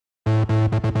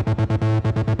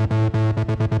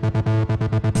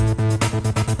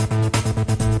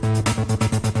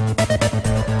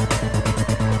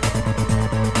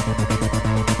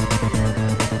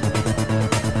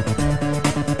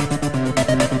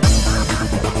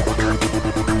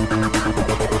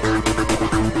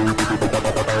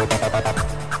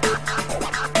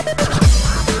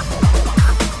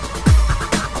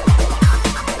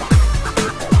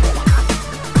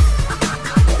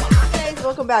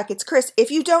back. It's Chris,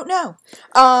 if you don't know.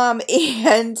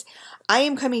 And I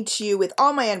am coming to you with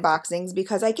all my unboxings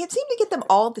because I seem to get them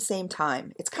all at the same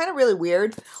time. It's kind of really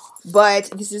weird, but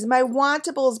this is my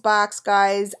Wantables box,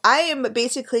 guys. I am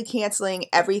basically canceling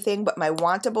everything but my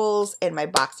Wantables and my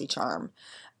BoxyCharm.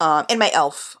 And my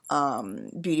e.l.f.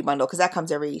 Beauty bundle, because that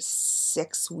comes every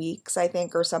 6 weeks, I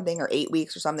think, or something, or 8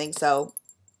 weeks or something, so,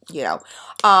 you know.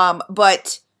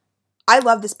 But I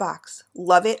love this box.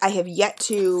 Love it. I have yet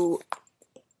to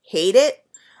hate it.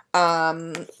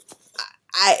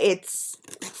 It's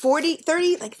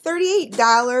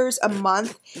 $38 a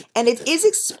month, and it is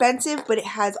expensive, but it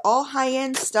has all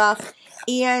high-end stuff,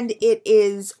 and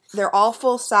they're all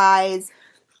full size,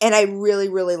 and I really,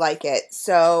 really like it.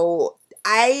 So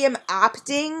I am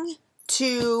opting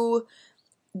to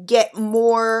get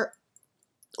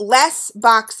less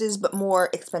boxes, but more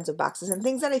expensive boxes and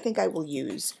things that I think I will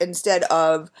use instead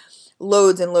of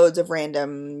loads and loads of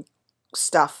random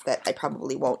stuff that I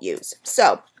probably won't use.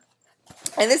 So,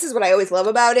 and this is what I always love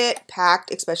about it,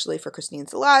 packed, especially for Christine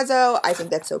Solazzo. I think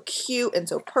that's so cute and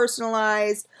so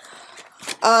personalized.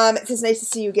 It says, nice to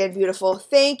see you again, beautiful.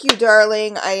 Thank you,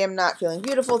 darling. I am not feeling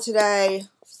beautiful today.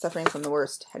 Suffering from the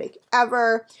worst headache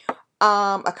ever.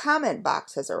 A comment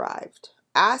box has arrived.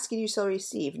 Ask and you shall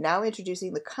receive. Now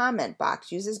introducing the comment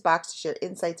box. Use this box to share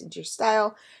insights into your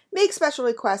style, make special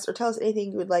requests, or tell us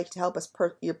anything you would like to help us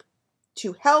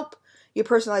help your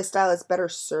personalized stylist better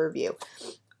serve you.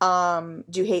 Do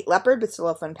you hate leopard but still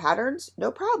have fun patterns?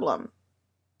 No problem.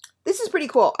 This is pretty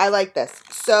cool. I like this.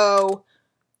 So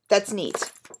that's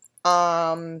neat.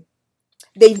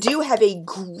 They do have a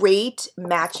great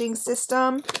matching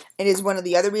system, and is one of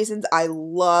the other reasons I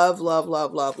love, love,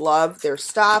 love, love, love their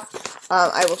stuff.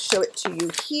 I will show it to you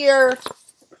here.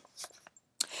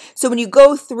 So when you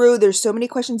go through, there's so many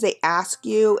questions they ask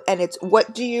you, and it's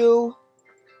what do you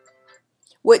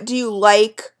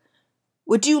like,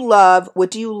 what do you love,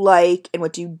 what do you like, and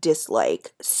what do you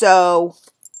dislike? So,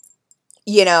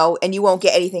 you know, and you won't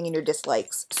get anything in your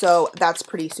dislikes. So that's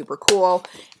pretty super cool.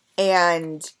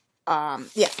 And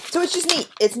yeah, so it's just neat.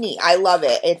 It's neat. I love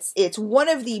it. It's one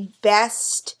of the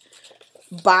best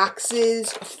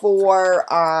boxes for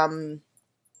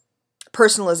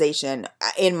personalization,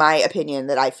 in my opinion,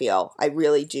 that I feel. I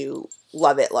really do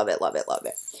love it, love it, love it, love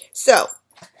it. So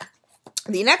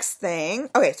the next thing,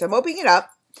 okay, so I'm opening it up,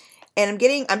 and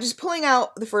I'm just pulling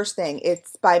out the first thing.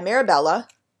 It's by Marabella,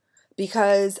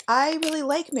 because I really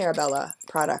like Marabella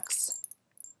products.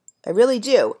 I really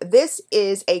do. This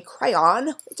is a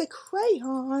crayon. It's a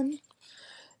crayon.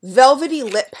 Velvety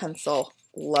lip pencil.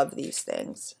 Love these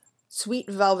things. Sweet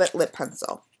velvet lip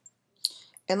pencil.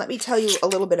 And let me tell you a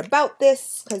little bit about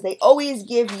this, because they always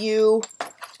give you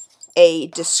a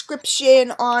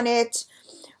description on it.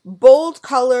 Bold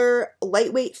color,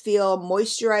 lightweight feel,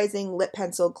 moisturizing lip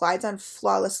pencil, glides on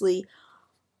flawlessly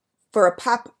for a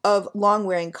pop of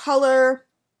long-wearing color.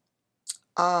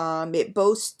 It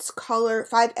boasts color,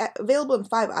 available in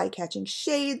 5 eye-catching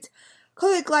shades.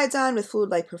 Color that glides on with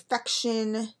fluid-like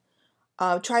perfection.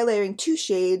 Try layering 2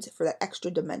 shades for that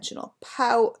extra dimensional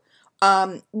pout.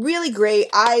 Really great.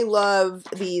 I love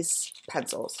these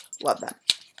pencils. Love them.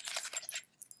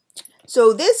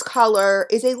 So this color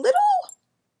is a little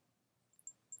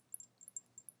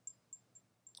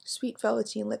sweet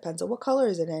velveteen lip pencil. What color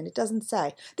is it in? It doesn't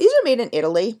say. These are made in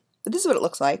Italy, but this is what it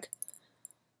looks like.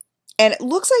 And it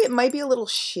looks like it might be a little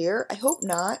sheer. I hope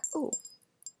not. Oh,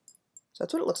 so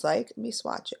that's what it looks like. Let me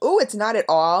swatch it. Oh, it's not at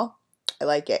all. I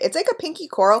like it. It's like a pinky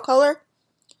coral color.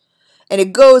 And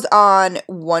it goes on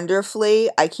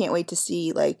wonderfully. I can't wait to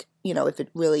see, like, you know, if it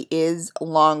really is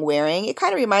long wearing. It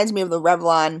kind of reminds me of the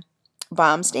Revlon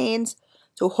Bomb Stains.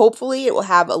 So hopefully it will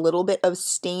have a little bit of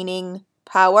staining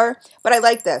power. But I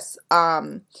like this.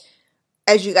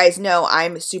 As you guys know,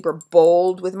 I'm super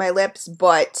bold with my lips,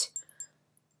 but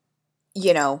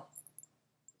you know,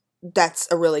 that's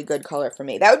a really good color for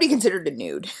me. That would be considered a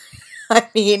nude. I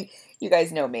mean, you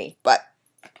guys know me, but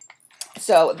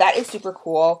so that is super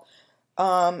cool.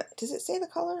 Does it say the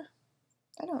color?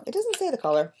 I don't, it doesn't say the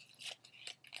color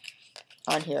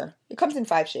on here. It comes in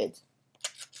 5 shades.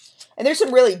 And there's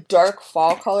some really dark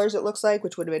fall colors, it looks like,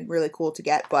 which would have been really cool to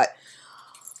get, but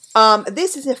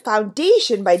this is a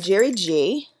foundation by Jerry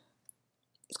G.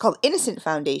 It's called Innocent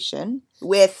Foundation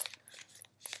with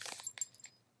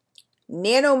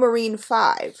Nano Marine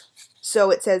 5.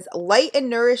 So it says light and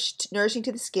nourishing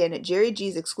to the skin. Jerry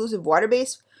G's exclusive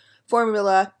water-based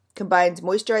formula combines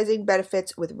moisturizing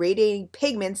benefits with radiating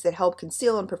pigments that help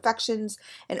conceal imperfections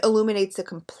and illuminates the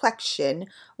complexion.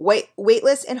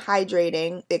 Weightless and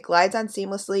hydrating, it glides on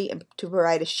seamlessly and to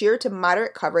provide a sheer to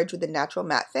moderate coverage with a natural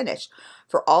matte finish.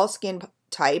 for all skin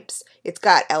types. It's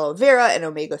got aloe vera and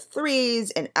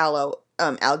omega-3s and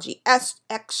algae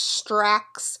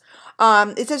extracts.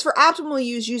 It says for optimal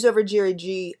use over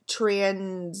GRG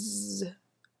trans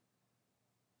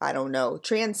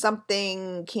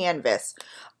something canvas.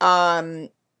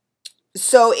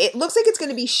 So it looks like it's going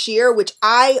to be sheer, which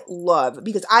I love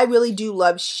because I really do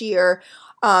love sheer.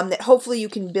 That hopefully you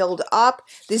can build up.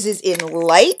 This is in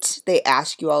light. They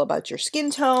ask you all about your skin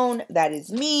tone. That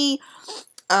is me.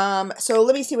 So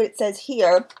let me see what it says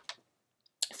here.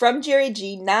 From Jerry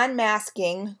G,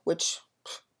 non-masking, which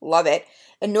love it,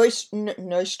 and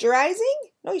moisturizing.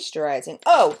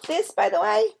 Oh, this, by the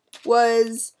way,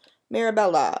 was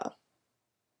Marabella.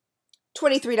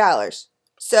 $23.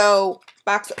 So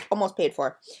box almost paid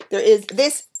for. There is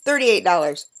this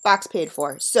 $38, box paid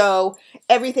for. So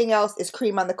everything else is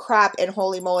cream on the crop, and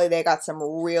holy moly, they got some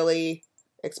really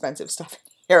expensive stuff in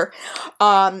here.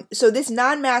 So this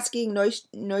non-masking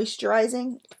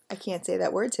moisturizing, I can't say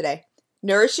that word today.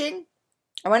 Nourishing.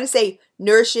 I want to say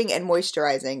nourishing and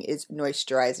moisturizing is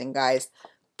moisturizing, guys.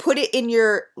 Put it in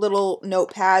your little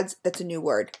notepads. That's a new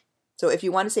word. So if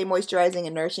you want to say moisturizing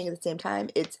and nourishing at the same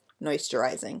time, it's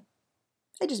moisturizing.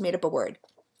 I just made up a word.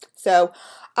 So,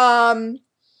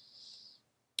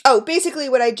 basically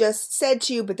what I just said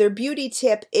to you, but their beauty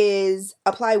tip is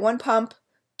apply 1 pump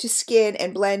to skin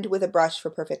and blend with a brush for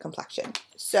perfect complexion.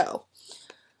 So,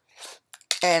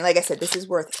 and like I said, this is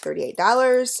worth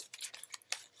 $38.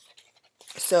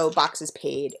 So box is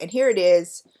paid. And here it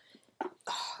is.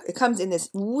 It comes in this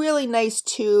really nice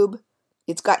tube.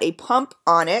 It's got a pump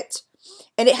on it.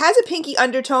 And it has a pinky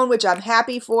undertone, which I'm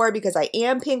happy for because I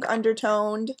am pink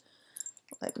undertoned.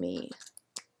 Let me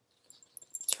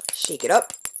shake it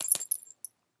up.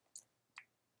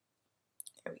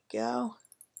 There we go.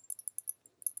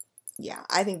 Yeah,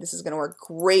 I think this is going to work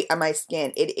great on my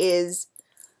skin. It is.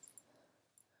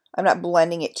 I'm not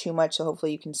blending it too much, so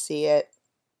hopefully you can see it.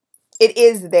 It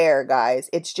is there, guys.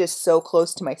 It's just so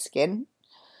close to my skin.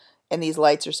 And these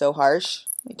lights are so harsh.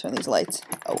 Let me turn these lights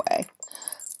away.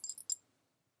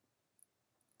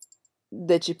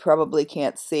 That you probably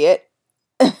can't see it.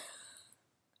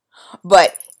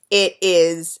 But it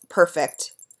is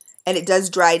perfect. And it does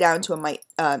dry down to a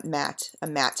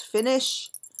matte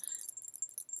finish.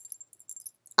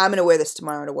 I'm going to wear this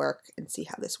tomorrow to work and see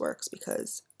how this works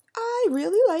because I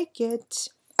really like it.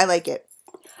 I like it.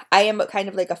 I am kind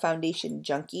of like a foundation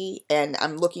junkie, and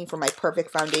I'm looking for my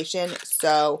perfect foundation,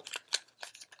 so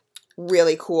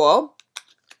really cool.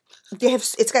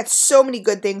 It's got so many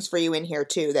good things for you in here,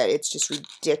 too, that it's just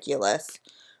ridiculous.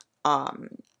 Oh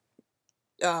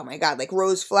my god, like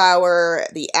rose flower,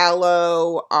 the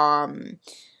aloe,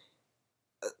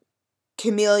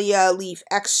 camellia leaf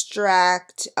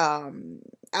extract,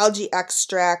 algae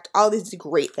extract, all these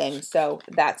great things, so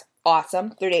that's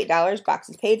awesome. $38, box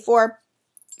is paid for.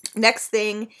 Next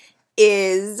thing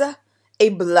is a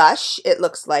blush, it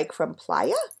looks like, from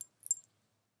Playa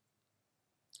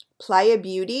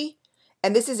Beauty.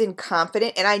 And this is in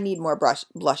Confident, and I need more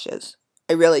blushes.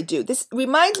 I really do. This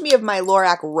reminds me of my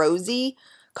Lorac Rosy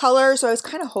color, so I was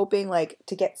kind of hoping like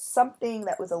to get something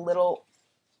that was a little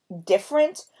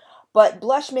different. But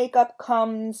blush makeup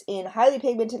comes in highly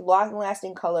pigmented,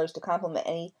 long-lasting colors to complement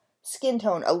any skin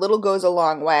tone. A little goes a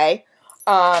long way.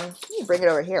 Let me bring it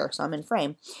over here so I'm in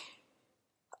frame.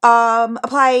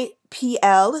 Apply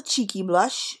PL Cheeky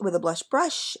Blush with a blush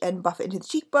brush and buff it into the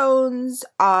cheekbones.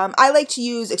 I like to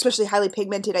use, especially highly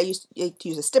pigmented, I like to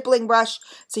use a stippling brush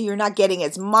so you're not getting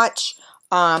as much.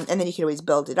 And then you can always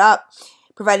build it up.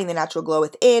 Providing the natural glow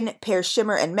within. Pair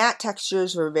shimmer and matte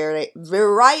textures for a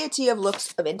variety of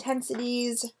looks of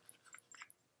intensities.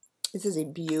 This is a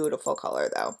beautiful color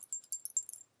though.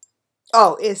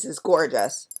 Oh, this is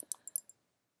gorgeous.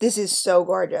 This is so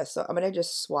gorgeous. So I'm going to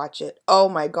just swatch it. Oh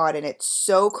my god, and it's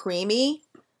so creamy.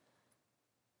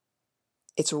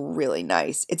 It's really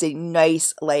nice. It's a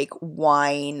nice like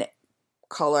wine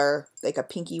color, like a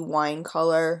pinky wine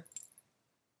color.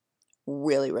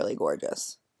 Really, really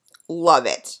gorgeous. Love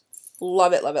it.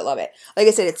 Love it, love it, love it. Like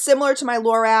I said, it's similar to my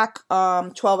Lorac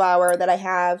 12-hour that I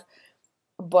have.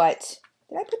 But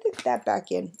did I put that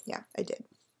back in? Yeah, I did.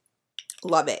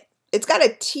 Love it. It's got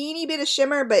a teeny bit of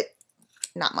shimmer, but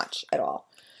not much at all.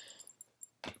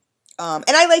 And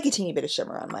I like a teeny bit of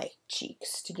shimmer on my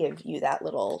cheeks to give you that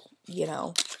little, you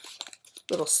know,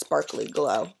 little sparkly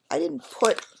glow. I didn't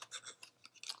put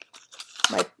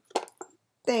my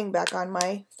thing back on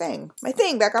my thing. My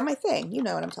thing back on my thing. You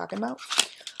know what I'm talking about.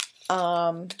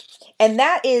 And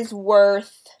that is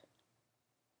worth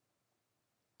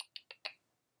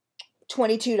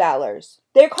 $22.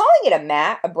 They're calling it a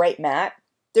matte, a bright matte.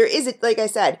 There is, like I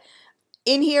said,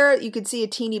 In here, you can see a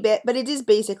teeny bit, but it is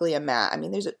basically a matte. I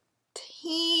mean, there's a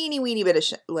teeny weeny bit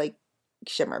of like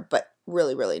shimmer, but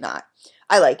really, really not.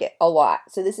 I like it a lot.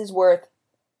 So this is worth,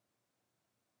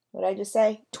 what did I just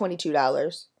say?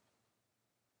 $22.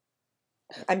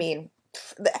 I mean,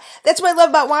 that's what I love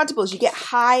about Wantables. You get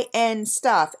high-end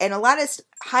stuff, and a lot of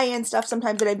high-end stuff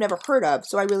sometimes that I've never heard of,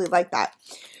 so I really like that.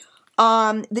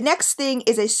 The next thing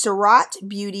is a Surratt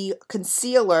Beauty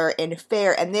Concealer in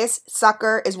Fair, and this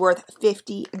sucker is worth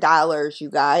 $50, you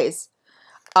guys.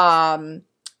 And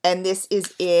this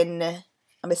is in,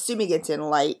 I'm assuming it's in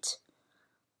light.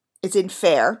 It's in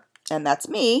Fair, and that's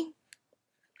me,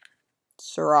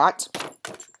 Surratt.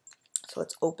 So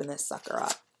let's open this sucker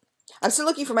up. I'm still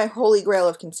looking for my holy grail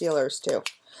of concealers, too.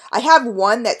 I have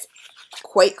one that's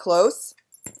quite close,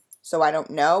 so I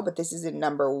don't know, but this is in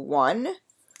number 1.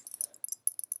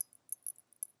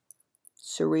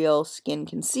 Surreal Skin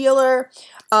Concealer.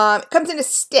 It comes in a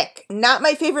stick. Not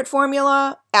my favorite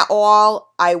formula at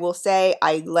all. I will say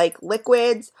I like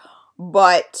liquids,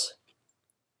 but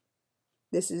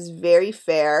this is very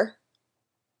fair.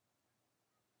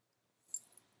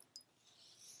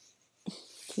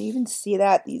 Can you even see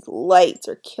that? These lights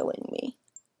are killing me.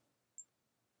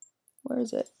 Where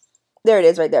is it? There it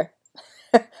is right there.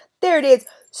 There it is.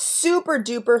 Super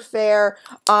duper fair.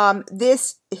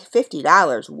 This is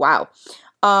 $50. Wow.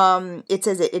 It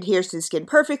says it adheres to the skin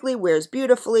perfectly, wears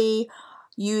beautifully,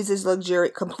 uses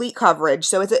luxurious complete coverage.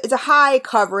 So it's a high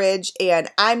coverage,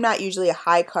 and I'm not usually a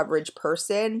high coverage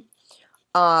person.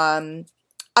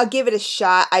 I'll give it a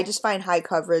shot. I just find high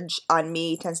coverage on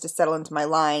me tends to settle into my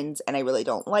lines, and I really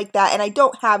don't like that. And I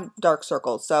don't have dark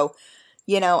circles, so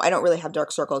you know, I don't really have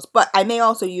dark circles. But I may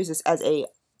also use this as a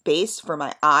base for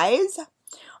my eyes.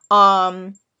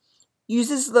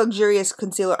 Uses luxurious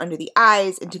concealer under the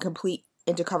eyes and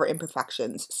to cover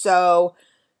imperfections. So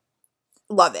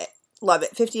love it. Love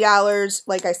it. $50.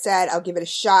 Like I said, I'll give it a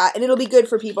shot, and it'll be good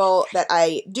for people that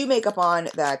I do makeup on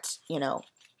that, you know,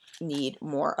 need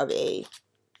more of a,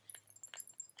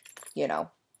 you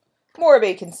know, more of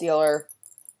a concealer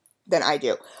than I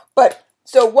do. But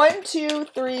so 1, 2,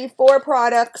 3, 4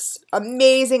 products.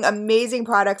 Amazing, amazing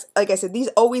products. Like I said, these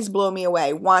always blow me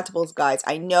away. Wantables, guys.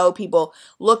 I know people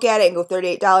look at it and go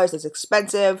 $38. It's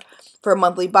expensive for a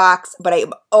monthly box, but I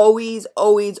am always,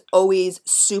 always, always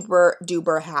super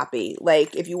duper happy.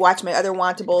 Like if you watch my other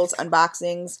Wantables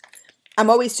unboxings, I'm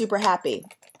always super happy.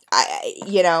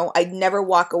 You know, I never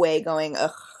walk away going,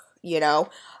 ugh, you know.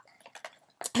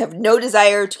 I have no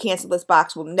desire to cancel this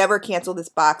box. Will never cancel this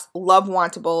box. Love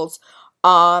Wantables.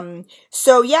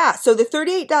 So yeah, so the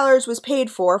 $38 was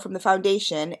paid for from the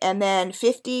foundation, and then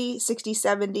 50, 60,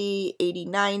 70, 80,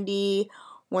 90,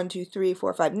 1, 2, 3,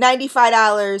 4, 5,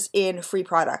 $95 in free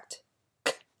product.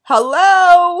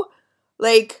 Hello!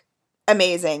 Like,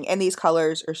 amazing. And these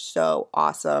colors are so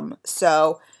awesome.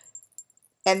 So,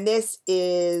 and this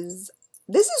is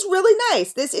really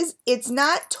nice. It's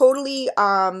not totally,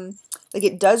 like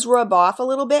it does rub off a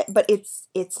little bit, but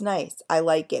it's nice. I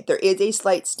like it. There is a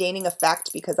slight staining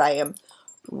effect because I am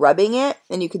rubbing it,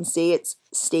 and you can see it's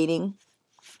staining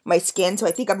my skin. So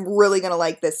I think I'm really going to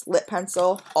like this lip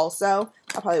pencil also.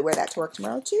 I'll probably wear that to work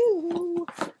tomorrow too.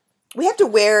 We have to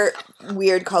wear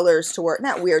weird colors to work.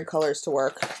 Not weird colors to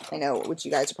work. I know what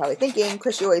you guys are probably thinking.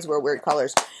 Chris, you always wear weird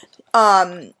colors.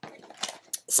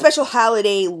 Special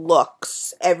holiday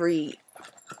looks every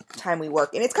time we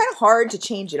work, and it's kind of hard to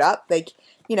change it up. Like,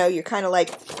 you know, you're kind of like,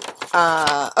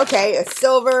 okay, a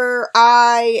silver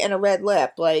eye and a red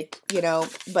lip, like, you know,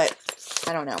 but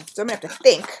I don't know. So I'm gonna have to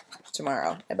think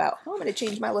tomorrow about how I'm gonna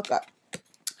change my look up.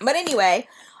 But anyway,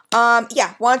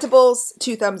 yeah, Wantables,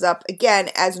 2 thumbs up again,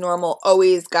 as normal,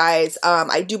 always, guys.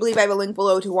 I do believe I have a link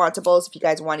below to Wantables if you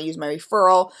guys want to use my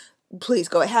referral. Please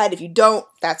go ahead. If you don't,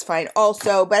 that's fine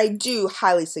also. But I do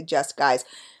highly suggest, guys,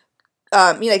 you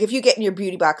know, like if you get in your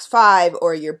Beauty Box 5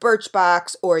 or your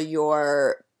Birchbox or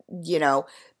your, you know,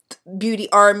 Beauty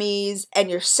Armies and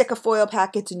you're sick of foil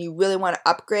packets and you really want to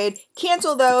upgrade,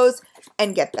 cancel those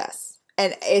and get this.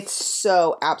 And it's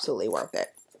so absolutely worth it,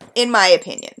 in my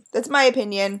opinion. That's my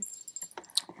opinion.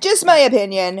 Just my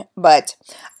opinion. But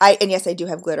and yes, I do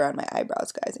have glitter on my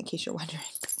eyebrows, guys, in case you're wondering.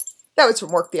 That was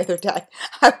from work the other day.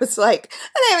 I was like,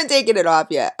 and I haven't taken it off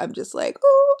yet. I'm just like,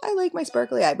 oh, I like my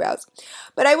sparkly eyebrows.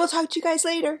 But I will talk to you guys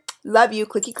later. Love you.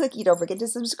 Clicky, clicky. Don't forget to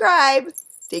subscribe.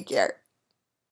 Take care.